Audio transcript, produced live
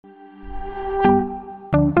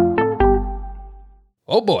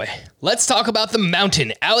Oh boy. Let's talk about the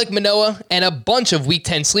mountain. Alek Manoah and a bunch of Week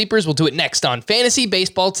 10 sleepers. We'll do it next on Fantasy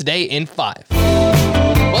Baseball Today in 5.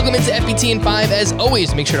 Welcome into FBT in 5. As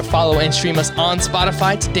always, make sure to follow and stream us on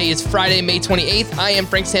Spotify. Today is Friday, May 28th. I am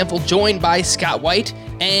Frank Sample, joined by Scott White.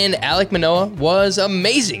 And Alek Manoah was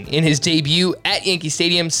amazing in his debut at Yankee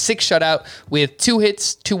Stadium. 6 shutout with 2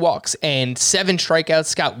 hits, 2 walks, and 7 strikeouts.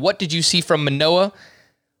 Scott, what did you see from Manoah?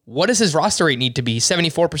 What does his roster rate need to be?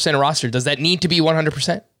 74% roster. Does that need to be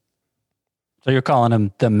 100%? So you're calling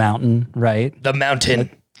him the mountain, right? The mountain.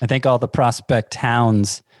 I think all the prospect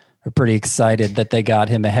hounds are pretty excited that they got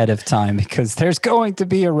him ahead of time because there's going to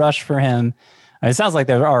be a rush for him. It sounds like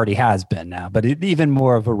there already has been now, but even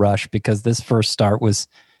more of a rush because this first start was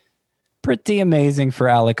pretty amazing for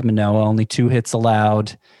Alek Manoah. Only 2 hits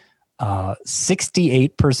allowed.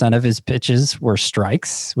 68% of his pitches were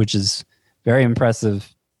strikes, which is very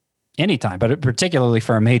impressive anytime, but particularly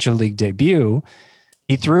for a major league debut.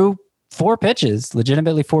 He threw 4 pitches,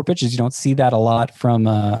 legitimately 4 pitches. You don't see that a lot from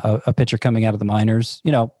a pitcher coming out of the minors.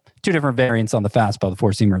 2 different variants on the fastball, the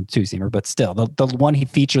 4-seamer and 2-seamer, but still, the one he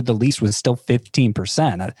featured the least was still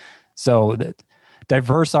 15%. So the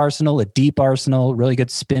diverse arsenal, a deep arsenal, really good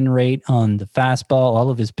spin rate on the fastball. All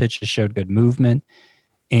of his pitches showed good movement.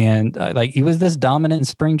 And he was this dominant in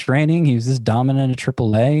spring training. He was this dominant in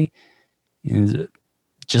AAA. It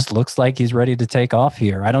just looks like he's ready to take off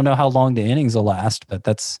here. I don't know how long the innings will last, but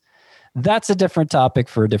that's a different topic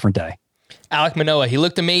for a different day. Alek Manoah, he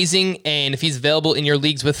looked amazing, and if he's available in your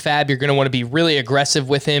leagues with Fab, you're going to want to be really aggressive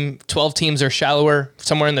with him. 12 teams or shallower,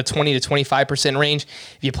 somewhere in the 20 to 25% range.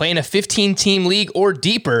 If you play in a 15-team league or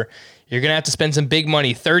deeper, you're going to have to spend some big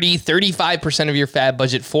money, 35% of your Fab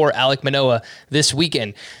budget for Alek Manoah this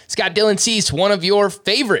weekend. Scott, Dylan Cease, one of your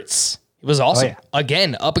favorites. It was awesome. Oh, yeah.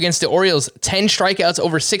 Again, up against the Orioles, 10 strikeouts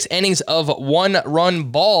over 6 innings of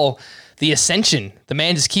 1-run ball. The ascension, the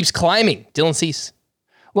man just keeps climbing. Dylan Cease.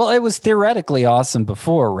 Well, it was theoretically awesome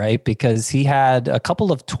before, right? Because he had a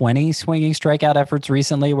couple of 20 swinging strikeout efforts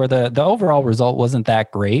recently where the overall result wasn't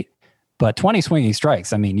that great, but 20 swinging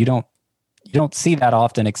strikes. I mean, you don't see that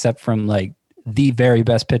often except from the very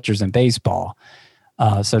best pitchers in baseball.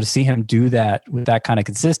 So to see him do that with that kind of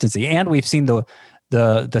consistency, and we've seen the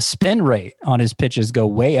spin rate on his pitches go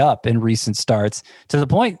way up in recent starts to the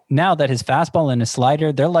point now that his fastball and his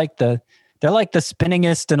slider, they're like the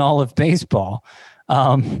spinningest in all of baseball.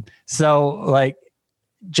 So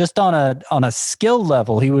just on a skill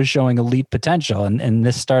level, he was showing elite potential. And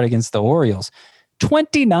this start against the Orioles,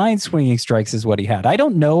 29 swinging strikes is what he had. I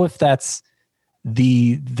don't know if that's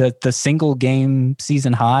the single game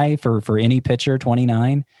season high for any pitcher,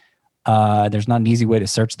 29. There's not an easy way to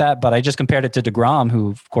search that, but I just compared it to DeGrom, who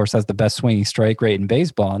of course has the best swinging strike rate in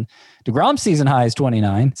baseball. And DeGrom's season high is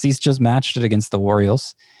 29. He's just matched it against the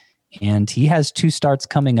Orioles. And he has 2 starts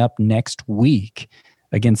coming up next week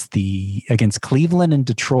against Cleveland and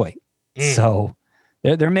Detroit. So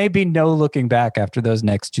there may be no looking back after those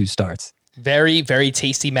next 2 starts. Very, very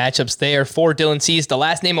tasty matchups there for Dylan Cease. The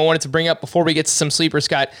last name I wanted to bring up before we get to some sleeper,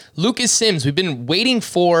 Scott, Lucas Sims. We've been waiting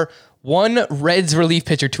for one Reds relief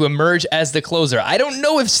pitcher to emerge as the closer. I don't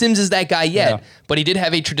know if Sims is that guy yet, but he did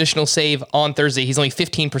have a traditional save on Thursday. He's only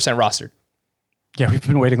 15% rostered. Yeah, we've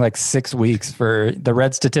been waiting 6 weeks for the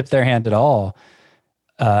Reds to tip their hand at all.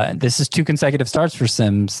 This is 2 consecutive starts for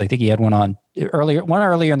Sims. I think he had one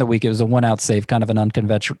earlier in the week. It was a 1-out save, kind of an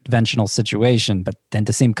unconventional situation. But then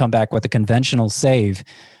to see him come back with a conventional save,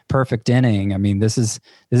 perfect inning. I mean, this is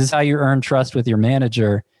how you earn trust with your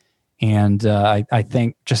manager. And I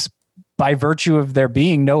think just by virtue of there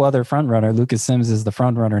being no other front runner, Lucas Sims is the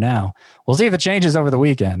front runner now. We'll see if it changes over the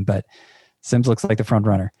weekend, but Sims looks like the front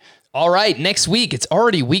runner. All right, next week, it's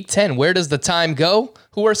already week 10. Where does the time go?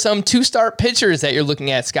 Who are some 2-start pitchers that you're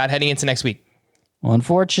looking at, Scott, heading into next week? Well,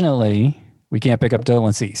 unfortunately, we can't pick up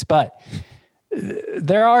Dylan Cease, but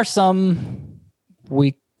there are some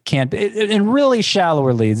we can't. In really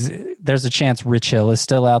shallower leagues, there's a chance Rich Hill is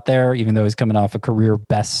still out there, even though he's coming off a career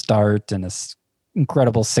best start and this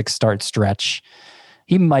incredible 6-start stretch.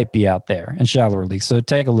 He might be out there in shallower leagues, so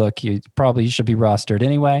take a look. You probably should be rostered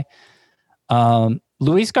anyway.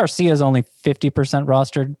 Luis Garcia is only 50%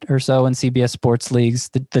 rostered or so in CBS sports leagues.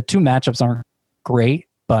 The 2 matchups aren't great,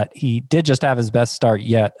 but he did just have his best start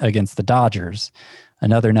yet against the Dodgers,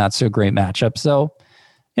 another not so great matchup. So,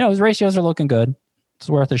 his ratios are looking good. It's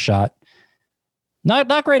worth a shot.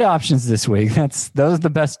 Not great options this week. Those are the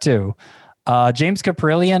best 2. James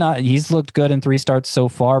Caprillion, he's looked good in 3 starts so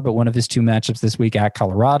far, but one of his 2 matchups this week at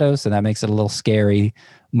Colorado, so that makes it a little scary.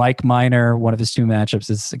 Mike Minor, one of his 2 matchups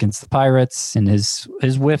is against the Pirates, and his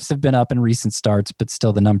whiffs have been up in recent starts, but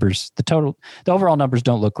still the overall numbers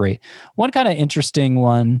don't look great. One kind of interesting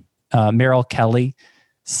one, Merrill Kelly,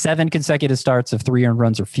 7 consecutive starts of 3 earned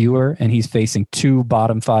runs or fewer, and he's facing 2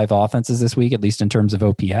 bottom 5 offenses this week, at least in terms of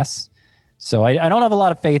OPS. So I don't have a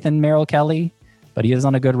lot of faith in Merrill Kelly, but he is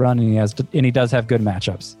on a good run, and he does have good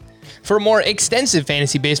matchups. For more extensive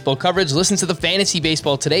fantasy baseball coverage, listen to the Fantasy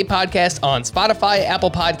Baseball Today podcast on Spotify,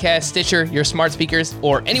 Apple Podcasts, Stitcher, your smart speakers,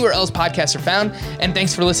 or anywhere else podcasts are found. And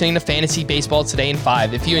thanks for listening to Fantasy Baseball Today in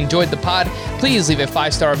 5. If you enjoyed the pod, please leave a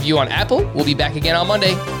 5-star review on Apple. We'll be back again on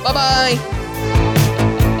Monday. Bye-bye.